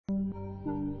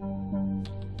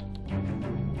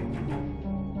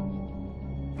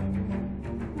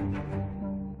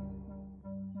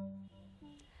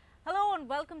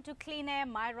welcome to Clean Air,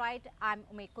 My Right. I'm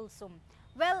Ume Kulsum.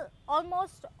 Well,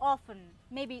 almost often,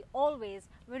 maybe always,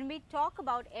 when we talk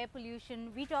about air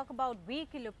pollution, we talk about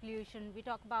vehicular pollution, we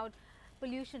talk about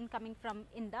pollution coming from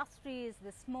industries,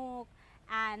 the smoke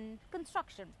and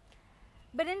construction.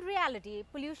 But in reality,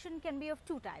 pollution can be of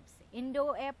two types,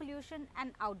 indoor air pollution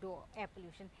and outdoor air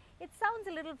pollution. It sounds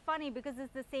a little funny because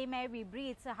it's the same air we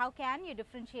breathe, so how can you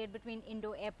differentiate between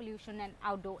indoor air pollution and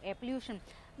outdoor air pollution?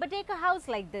 But take a house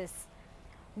like this,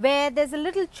 where there's a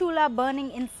little chula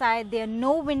burning inside, there are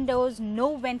no windows,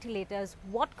 no ventilators.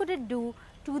 What could it do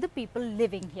to the people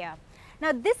living here?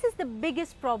 Now, this is the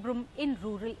biggest problem in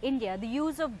rural India, the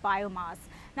use of biomass.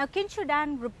 Now,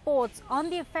 Kinshudan reports on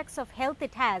the effects of health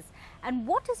it has and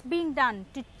what is being done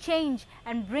to change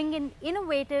and bring in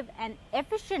innovative and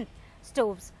efficient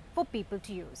stoves for people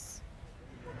to use.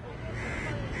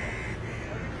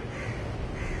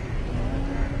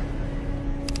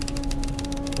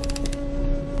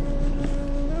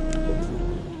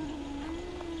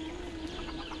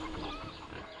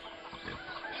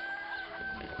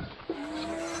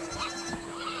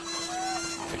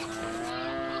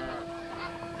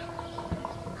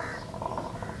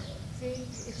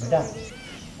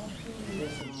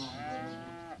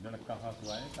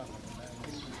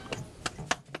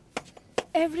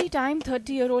 Every time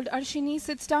 30-year-old Arshini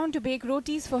sits down to bake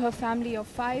rotis for her family of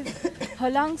 5, her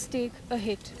lungs take a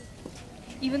hit.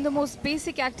 Even the most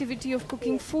basic activity of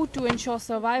cooking food to ensure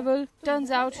survival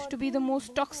turns out to be the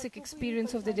most toxic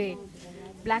experience of the day.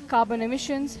 Black carbon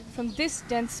emissions from this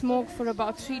dense smoke for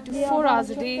about 3 to 4 hours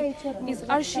a day is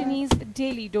Arshini's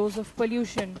daily dose of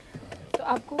pollution. तो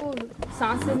आपको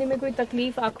सांस लेने में कोई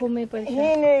तकलीफ आँखों में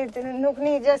नहीं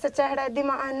नुकनी जैसे चढ़ा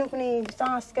दिमाग नुकनी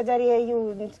सांस के जरिए यू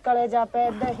कलेजा पे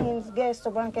दही गैस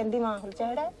तो बन के दिमाग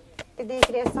चढ़ा तो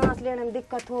देख रहे सांस लेने में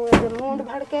दिक्कत हो मूड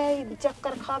भड़के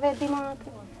चक्कर खावे दिमाग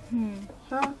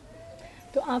हाँ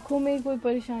तो आँखों में कोई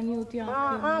परेशानी होती है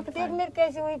आँख देख मेरे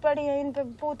कैसी हुई पड़ी है इन पे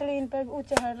पुतली इन पे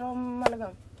ऊंचा है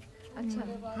मलगम अच्छा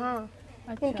हाँ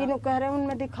इनकी नु कह रहे हैं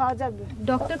उनमें दिखा जब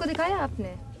डॉक्टर को दिखाया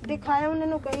आपने दिखाया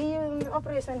उन्होंने कही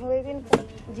ऑपरेशन होएगी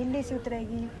इनको झिल्ली से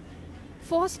उतरेगी.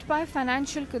 Forced by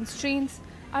financial constraints,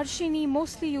 Arshini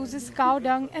mostly uses cow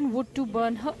dung and wood to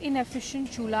burn her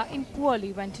inefficient chula in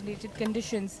poorly ventilated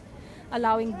conditions,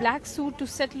 allowing black soot to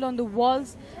settle on the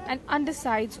walls and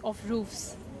undersides of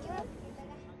roofs.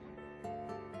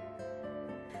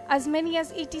 As many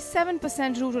as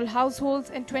 87% rural households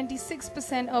and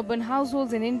 26% urban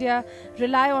households in India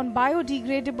rely on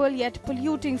biodegradable yet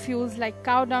polluting fuels like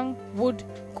cow dung, wood,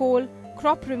 coal,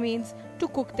 crop remains to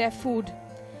cook their food.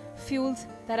 Fuels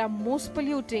that are most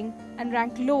polluting and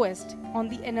rank lowest on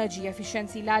the energy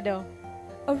efficiency ladder.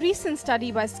 A recent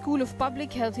study by School of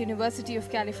Public Health, University of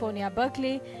California,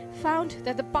 Berkeley, found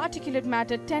that the particulate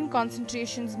matter 10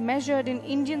 concentrations measured in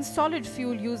Indian solid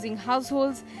fuel using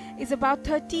households is about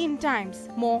 13 times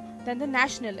more than the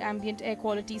national ambient air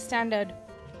quality standard.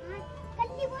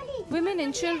 Women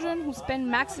and children who spend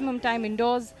maximum time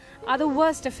indoors are the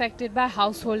worst affected by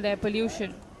household air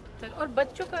pollution. और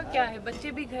बच्चों का क्या है बच्चे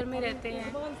भी घर में रहते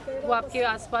हैं वो आपके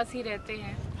आसपास ही रहते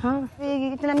हैं हाँ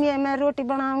इतना मैं रोटी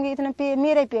बनाऊंगी इतना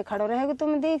मेरे पे खड़ो रहेगा तो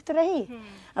मैं देख तो रही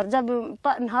और जब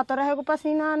हाथ रहेगा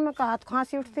पसीना में हाथ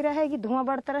खांसी उठती रहेगी धुआं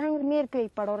बढ़ता रहेगा मेरे पे ही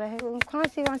पड़ो रहेगा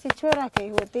खांसी वांसी छोरा के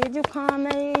होते जुकाम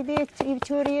है देख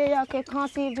छोरी या के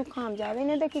खांसी जुकाम जावे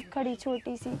ने देखी खड़ी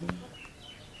छोटी सी.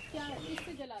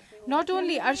 Not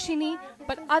only Arshini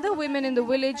but other women in the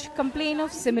village complain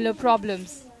of similar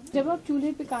problems. जब आप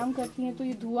चूल्हे पे काम करती हैं तो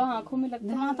ये धुआं आँखों में लगता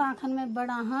है धुआं तो आँखन में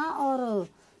बड़ा हाँ और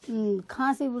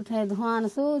खांसी उठे धुआं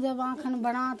सो जब आँखन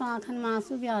बड़ा तो आँखन में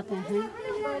आंसू भी आते हैं.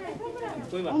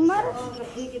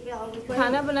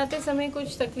 खाना बनाते समय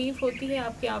कुछ तकलीफ होती है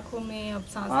आपकी आँखों में अब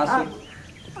सांस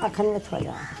आँखन में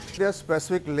थोड़ा. There are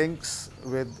specific links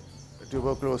with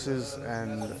tuberculosis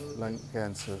and lung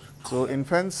cancer. So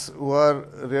infants who are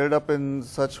reared up in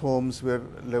such homes where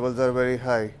levels are very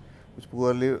high, which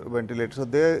poorly ventilated, so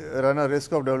they run a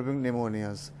risk of developing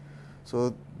pneumonias.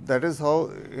 So that is how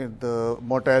the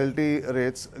mortality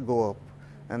rates go up,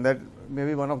 and that may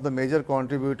be one of the major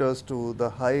contributors to the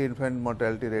high infant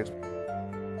mortality rates.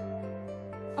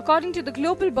 According to the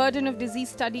Global Burden of Disease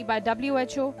study by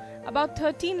WHO, about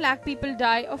 13 lakh people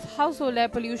die of household air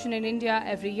pollution in India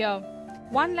every year.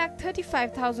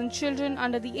 1,35,000 children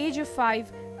under the age of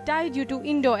 5 die due to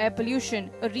indoor air pollution,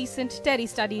 a recent TERI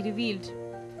study revealed.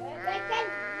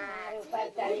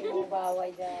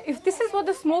 If this is what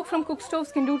the smoke from cook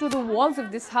stoves can do to the walls of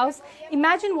this house,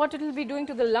 imagine what it will be doing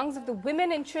to the lungs of the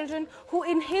women and children who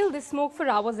inhale this smoke for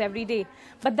hours every day.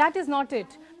 But that is not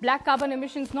it. Black carbon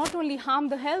emissions not only harm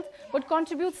the health but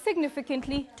contribute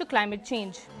significantly to climate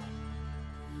change.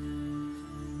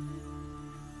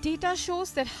 Data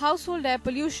shows that household air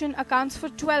pollution accounts for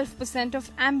 12% of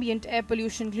ambient air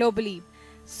pollution globally.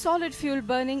 Solid fuel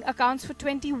burning accounts for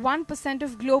 21%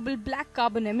 of global black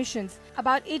carbon emissions,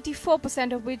 about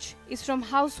 84% of which is from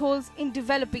households in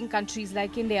developing countries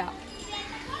like India.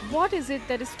 What is it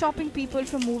that is stopping people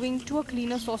from moving to a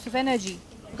cleaner source of energy?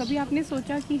 कभी आपने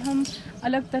सोचा कि हम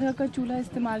अलग तरह का चूल्हा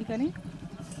इस्तेमाल करें?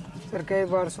 सर कई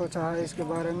बार सोचा है इसके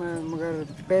बारे में, मगर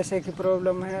पैसे की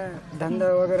प्रॉब्लम है, धंधा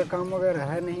वगैरह काम वगैरह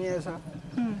है नहीं ऐसा,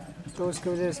 तो उसकी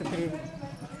वजह से फिर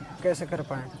कैसे कर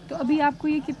पाएँ। तो अभी आपको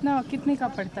ये कितने का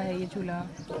पड़ता है ये चूल्हा?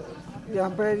 यहाँ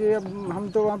पे ये हम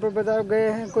तो वहाँ पे बता गए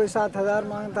हैं, कोई 7,000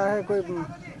 मांगता है, कोई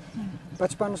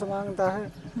 5500 मांगता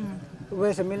है,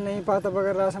 वैसे मिल नहीं पाता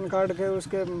बगैर राशन कार्ड के,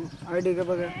 उसके आईडी के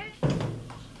बगैर।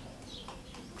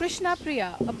 Krishna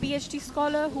Priya, a PhD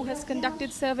scholar who has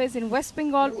conducted surveys in West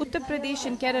Bengal, Uttar Pradesh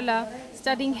and Kerala,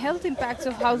 studying health impacts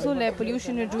of household air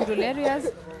pollution in rural areas,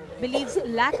 believes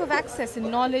lack of access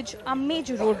and knowledge are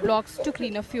major roadblocks to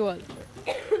cleaner fuel.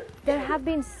 There have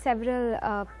been several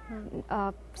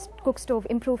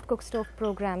improved cook stove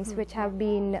programs which have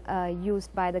been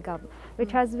used by the government,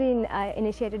 which has been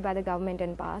initiated by the government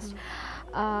in past.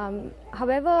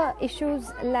 However,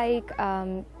 issues like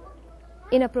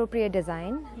inappropriate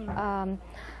design,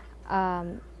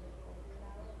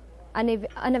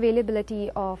 unavailability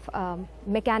of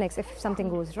mechanics if something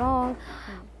goes wrong,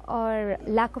 or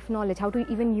lack of knowledge how to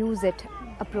even use it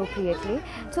appropriately.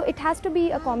 So it has to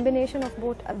be a combination of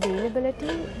both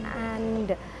availability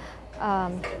and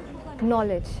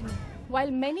knowledge. While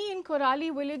many in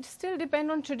Korali village still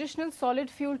depend on traditional solid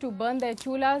fuel to burn their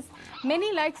chulas,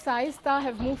 many like Saista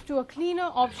have moved to a cleaner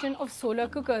option of solar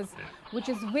cookers, which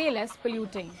is way less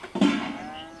polluting.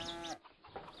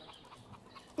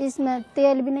 इसमें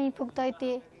तेल भी नहीं फूकता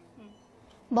इतने,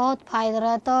 बहुत फायदा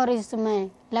रहता, और इसमें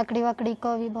लकड़ी वकड़ी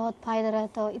को भी बहुत फायदा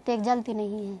रहता, इतने जलती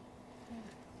नहीं है,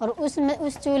 और उसमें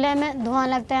उस चूल्हे में धुआं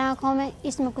लगता है आँखों में,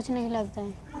 इसमें कुछ नहीं लगता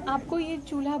है। आपको ये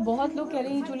चूल्हा, बहुत लोग कह रहे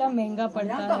हैं ये चूल्हा महंगा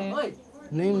पड़ता है।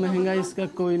 नहीं, महंगा इसका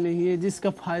कोई नहीं है, जिसका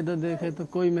फायदा देखे तो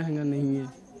कोई महंगा नहीं है।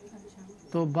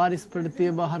 तो बारिश पड़ती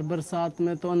है बाहर बरसात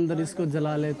में तो अंदर इसको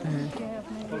जला लेते हैं।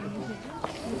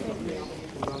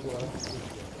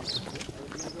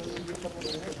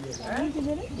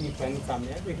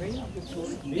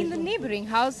 In the neighboring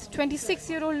house,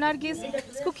 26-year-old Nargis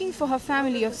is cooking for her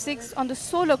family of 6 on the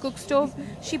solar cook stove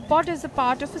she bought as a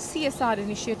part of a CSR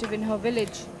initiative in her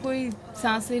village. कोई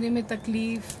सांस लेने में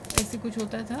तकलीफ ऐसे कुछ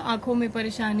होता था, आंखों में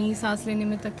परेशानी, सांस लेने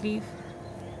में तकलीफ?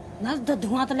 ना तो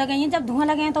धुआं तो लगे हैं, जब धुआं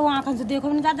लगे हैं तो वो आँखों से देखो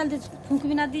भी ना, जल्दी फूंक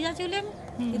भी ना दी जा चूल्हे में,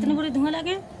 इतने बुरे धुआं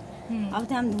लगे। अब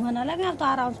तो हम धुआं ना लगे, अब तो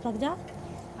आराम से पक जा।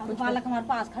 अब बालक हमारे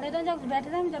पास खड़े रहे, जब बैठे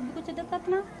रहे जब भी कुछ दिक्कत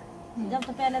ना, जब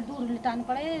तो पहले दूर लिटाने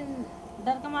पड़े,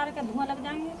 डर के मारे के धुआं लग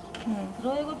जाएंगे,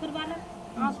 रोएगा फिर बालक,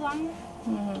 आंसू आएंगे,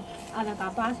 अलग का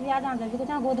पास भी आ जाए, जब भी कुछ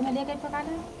गोद में लेकर पका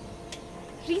लें।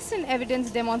 Recent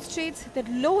evidence demonstrates that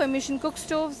low emission cook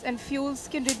stoves and fuels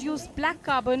can reduce black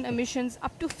carbon emissions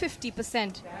up to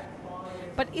 50%.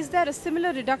 But is there a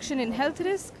similar reduction in health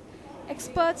risk?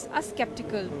 Experts are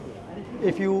skeptical.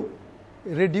 If you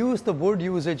reduce the wood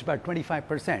usage by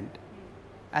 25%,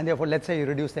 and therefore let's say you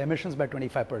reduce the emissions by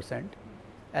 25%,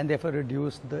 and therefore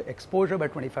reduce the exposure by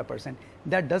 25%,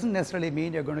 that doesn't necessarily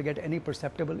mean you're going to get any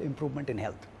perceptible improvement in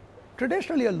health.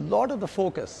 Traditionally, a lot of the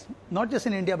focus, not just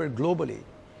in India but globally,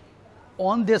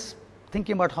 on this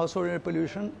thinking about household air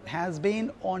pollution has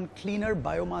been on cleaner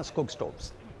biomass cook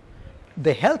stoves.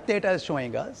 The health data is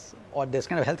showing us, or this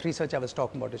kind of health research I was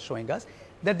talking about is showing us,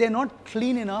 that they're not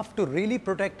clean enough to really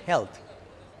protect health.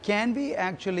 Can we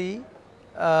actually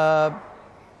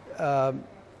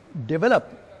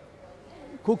develop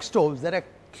cook stoves that are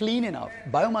clean enough,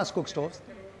 biomass cook stoves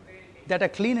that are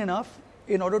clean enough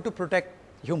in order to protect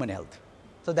human health?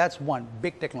 So that's one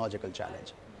big technological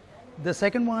challenge. The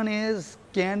second one is,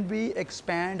 can we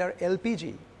expand our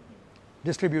LPG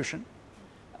distribution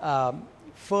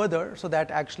further so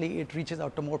that actually it reaches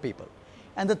out to more people?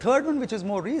 And the third one, which is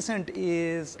more recent,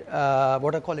 is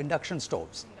what are called induction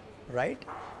stoves, right?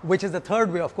 Which is the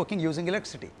third way of cooking using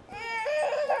electricity.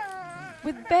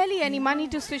 With barely any money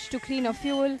to switch to cleaner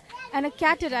fuel and a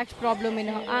cataract problem in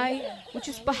her eye, which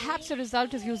is perhaps a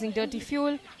result of using dirty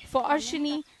fuel, for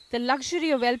Arshini, the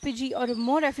luxury of LPG or a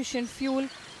more efficient fuel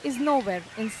is nowhere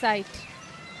in sight.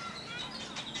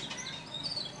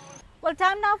 Well,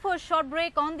 time now for a short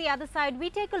break. On the other side, we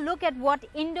take a look at what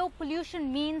indoor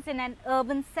pollution means in an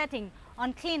urban setting.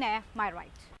 On Clean Air, my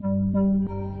right.